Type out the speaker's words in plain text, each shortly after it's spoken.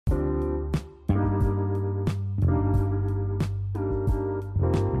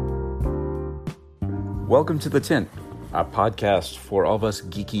Welcome to The Tint, a podcast for all of us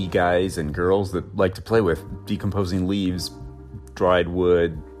geeky guys and girls that like to play with decomposing leaves, dried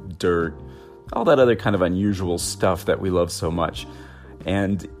wood, dirt, all that other kind of unusual stuff that we love so much.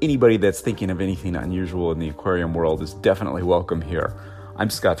 And anybody that's thinking of anything unusual in the aquarium world is definitely welcome here. I'm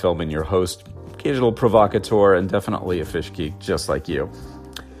Scott Feldman, your host, occasional provocateur, and definitely a fish geek just like you.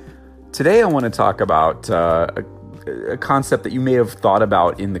 Today I want to talk about a concept that you may have thought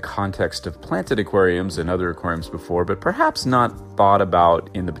about in the context of planted aquariums and other aquariums before, but perhaps not thought about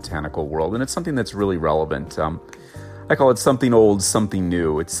in the botanical world. And it's something that's really relevant. I call it something old, something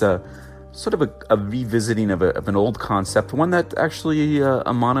new. It's sort of a revisiting of an old concept, one that actually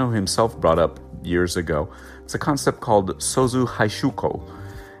Amano himself brought up years ago. It's a concept called Sozu Haishuko.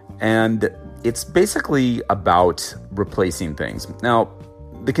 And it's basically about replacing things. Now,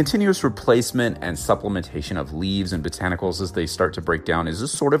 the continuous replacement and supplementation of leaves and botanicals as they start to break down is a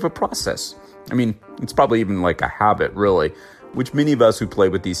sort of a process. I mean, it's probably even like a habit, really, which many of us who play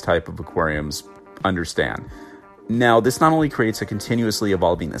with these type of aquariums understand. Now, this not only creates a continuously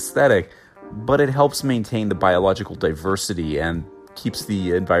evolving aesthetic, but it helps maintain the biological diversity and keeps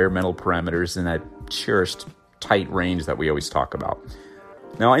the environmental parameters in that cherished, tight range that we always talk about.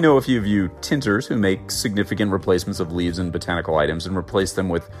 Now, I know a few of you tinters who make significant replacements of leaves and botanical items and replace them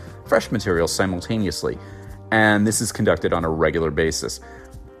with fresh materials simultaneously, and this is conducted on a regular basis.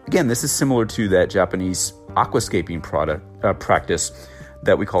 Again, this is similar to that Japanese aquascaping practice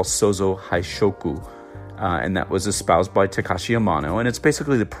that we call Sozo Haishoku, and that was espoused by Takashi Amano, and it's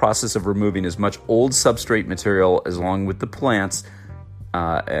basically the process of removing as much old substrate material as along with the plants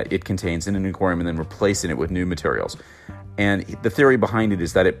it contains in an aquarium and then replacing it with new materials. And the theory behind it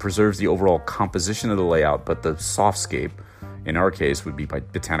is that it preserves the overall composition of the layout, but the softscape, in our case, would be by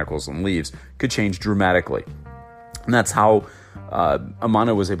botanicals and leaves, could change dramatically. And that's how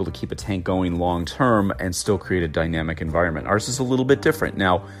Amano was able to keep a tank going long term and still create a dynamic environment. Ours is a little bit different.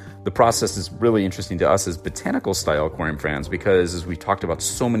 Now, the process is really interesting to us as botanical style aquarium fans because, as we talked about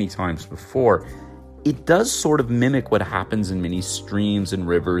so many times before, it does sort of mimic what happens in many streams and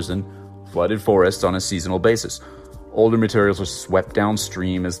rivers and flooded forests on a seasonal basis. Older materials are swept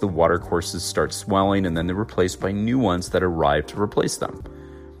downstream as the watercourses start swelling, and then they're replaced by new ones that arrive to replace them.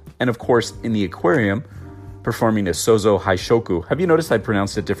 And of course, in the aquarium, performing a Sozo Haishoku, have you noticed I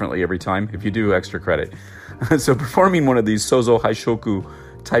pronounced it differently every time? If you do, extra credit. So performing one of these Sozo Haishoku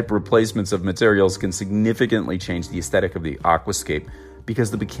type replacements of materials can significantly change the aesthetic of the aquascape because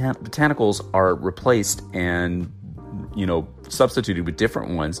the botanicals are replaced and, substituted with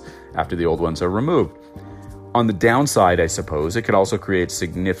different ones after the old ones are removed. On the downside, I suppose, it could also create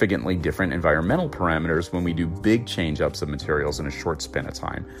significantly different environmental parameters when we do big change-ups of materials in a short span of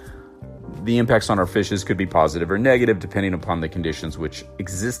time. The impacts on our fishes could be positive or negative depending upon the conditions which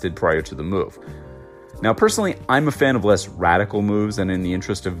existed prior to the move. Now, personally, I'm a fan of less radical moves, and in the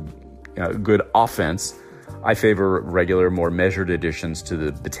interest of good offense, I favor regular, more measured additions to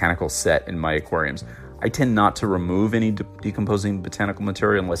the botanical set in my aquariums. I tend not to remove any decomposing botanical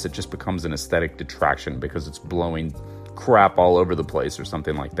material unless it just becomes an aesthetic detraction because it's blowing crap all over the place or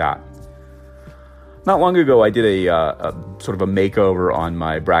something like that. Not long ago, I did a sort of a makeover on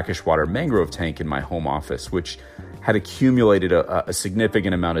my brackish water mangrove tank in my home office, which had accumulated a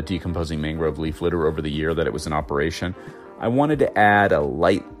significant amount of decomposing mangrove leaf litter over the year that it was in operation. I wanted to add a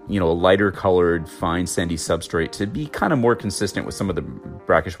lighter colored, fine sandy substrate to be kind of more consistent with some of the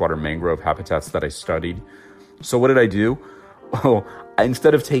brackish water mangrove habitats that I studied. So what did I do? Well,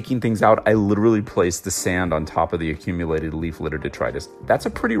 instead of taking things out, I literally placed the sand on top of the accumulated leaf litter detritus. That's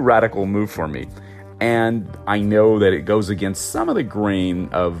a pretty radical move for me. And I know that it goes against some of the grain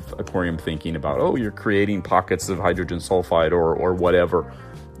of aquarium thinking about, you're creating pockets of hydrogen sulfide or whatever.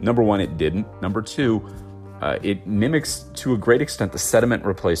 Number one, it didn't. Number two, it mimics to a great extent the sediment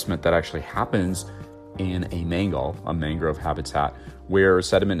replacement that actually happens in a mangrove habitat, where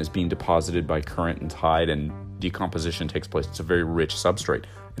sediment is being deposited by current and tide and decomposition takes place. It's a very rich substrate.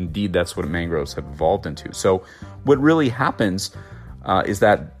 Indeed, that's what mangroves have evolved into. So what really happens is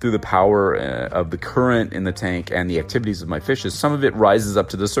that through the power of the current in the tank and the activities of my fishes, some of it rises up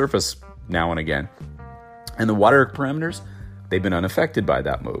to the surface now and again. And the water parameters, they've been unaffected by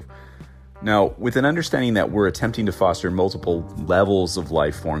that move. Now, with an understanding that we're attempting to foster multiple levels of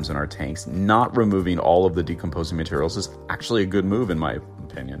life forms in our tanks, not removing all of the decomposing materials is actually a good move in my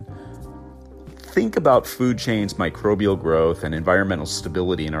opinion. Think about food chains, microbial growth, and environmental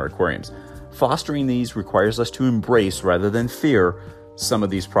stability in our aquariums. Fostering these requires us to embrace rather than fear some of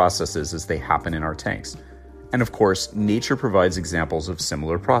these processes as they happen in our tanks. And of course, nature provides examples of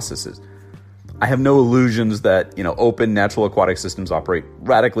similar processes. I have no illusions that, open natural aquatic systems operate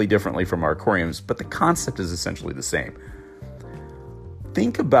radically differently from our aquariums, but the concept is essentially the same.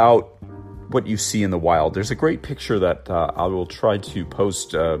 Think about what you see in the wild. There's a great picture that I will try to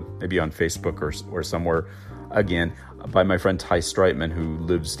post maybe on Facebook or somewhere again by my friend Ty Streitman, who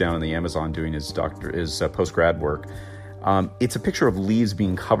lives down in the Amazon doing his post-grad work. It's a picture of leaves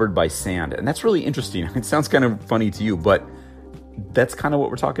being covered by sand, and that's really interesting. It sounds kind of funny to you, but that's kind of what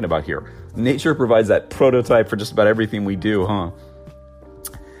we're talking about here. Nature provides that prototype for just about everything we do, huh?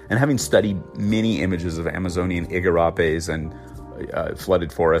 And having studied many images of Amazonian igarapes and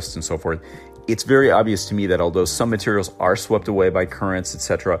flooded forests and so forth, it's very obvious to me that although some materials are swept away by currents,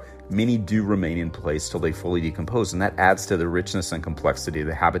 etc., many do remain in place till they fully decompose, and that adds to the richness and complexity of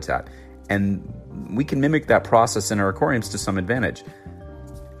the habitat. And we can mimic that process in our aquariums to some advantage.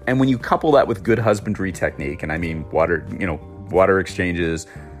 And when you couple that with good husbandry technique, and I mean water exchanges,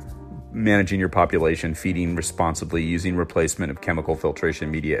 managing your population, feeding responsibly, using replacement of chemical filtration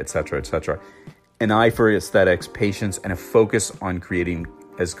media, etc., an eye for aesthetics, patience, and a focus on creating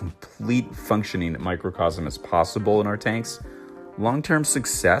as complete functioning microcosm as possible in our tanks, long-term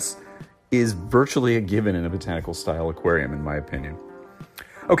success is virtually a given in a botanical style aquarium, in my opinion.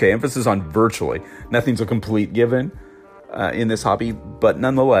 Okay, emphasis on virtually. Nothing's a complete given in this hobby, but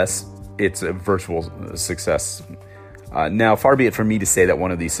nonetheless, it's a virtual success. Now, far be it from me to say that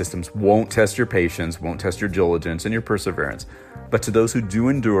one of these systems won't test your patience, won't test your diligence and your perseverance, but to those who do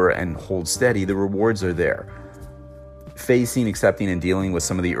endure and hold steady, the rewards are there. Facing, accepting, and dealing with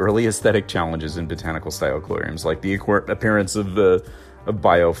some of the early aesthetic challenges in botanical style aquariums, like the appearance of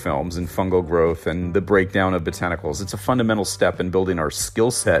biofilms and fungal growth and the breakdown of botanicals, it's a fundamental step in building our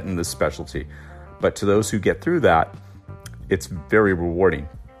skill set in this specialty. But to those who get through that, it's very rewarding.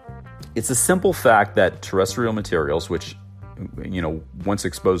 It's a simple fact that terrestrial materials, which, once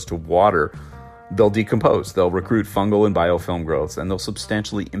exposed to water, they'll decompose. They'll recruit fungal and biofilm growths, and they'll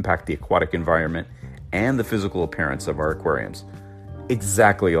substantially impact the aquatic environment and the physical appearance of our aquariums,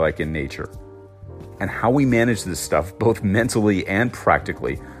 exactly like in nature. And how we manage this stuff, both mentally and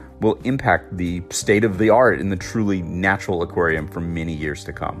practically, will impact the state of the art in the truly natural aquarium for many years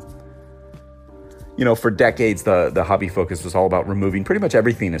to come. For decades, the hobby focus was all about removing pretty much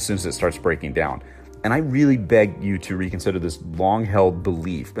everything as soon as it starts breaking down. And I really beg you to reconsider this long-held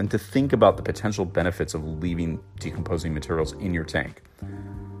belief and to think about the potential benefits of leaving decomposing materials in your tank.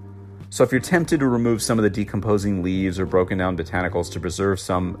 So if you're tempted to remove some of the decomposing leaves or broken down botanicals to preserve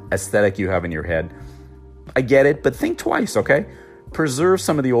some aesthetic you have in your head, I get it, but think twice, okay? Preserve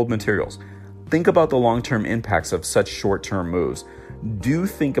some of the old materials. Think about the long-term impacts of such short-term moves. Do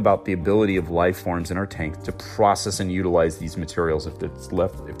think about the ability of life forms in our tank to process and utilize these materials if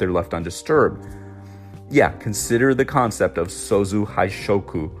they're left undisturbed. Yeah, consider the concept of Sozu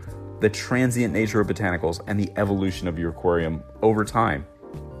Haishoku, the transient nature of botanicals and the evolution of your aquarium over time.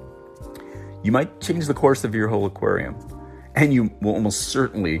 You might change the course of your whole aquarium, and you will almost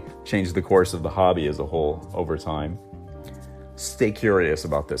certainly change the course of the hobby as a whole over time. Stay curious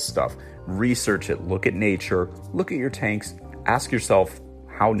about this stuff. Research it, look at nature, look at your tanks, ask yourself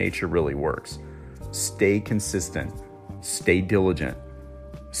how nature really works. Stay consistent, stay diligent,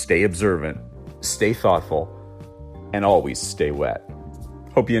 stay observant, stay thoughtful, and always stay wet.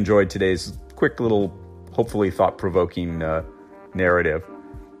 Hope you enjoyed today's quick little, hopefully thought-provoking narrative.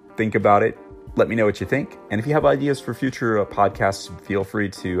 Think about it. Let me know what you think. And if you have ideas for future podcasts, feel free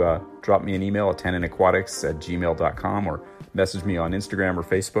to drop me an email at tanninaquatics@gmail.com or message me on Instagram or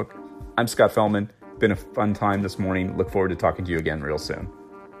Facebook. I'm Scott Fellman. Been a fun time this morning. Look forward to talking to you again real soon.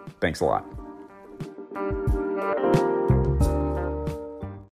 Thanks a lot.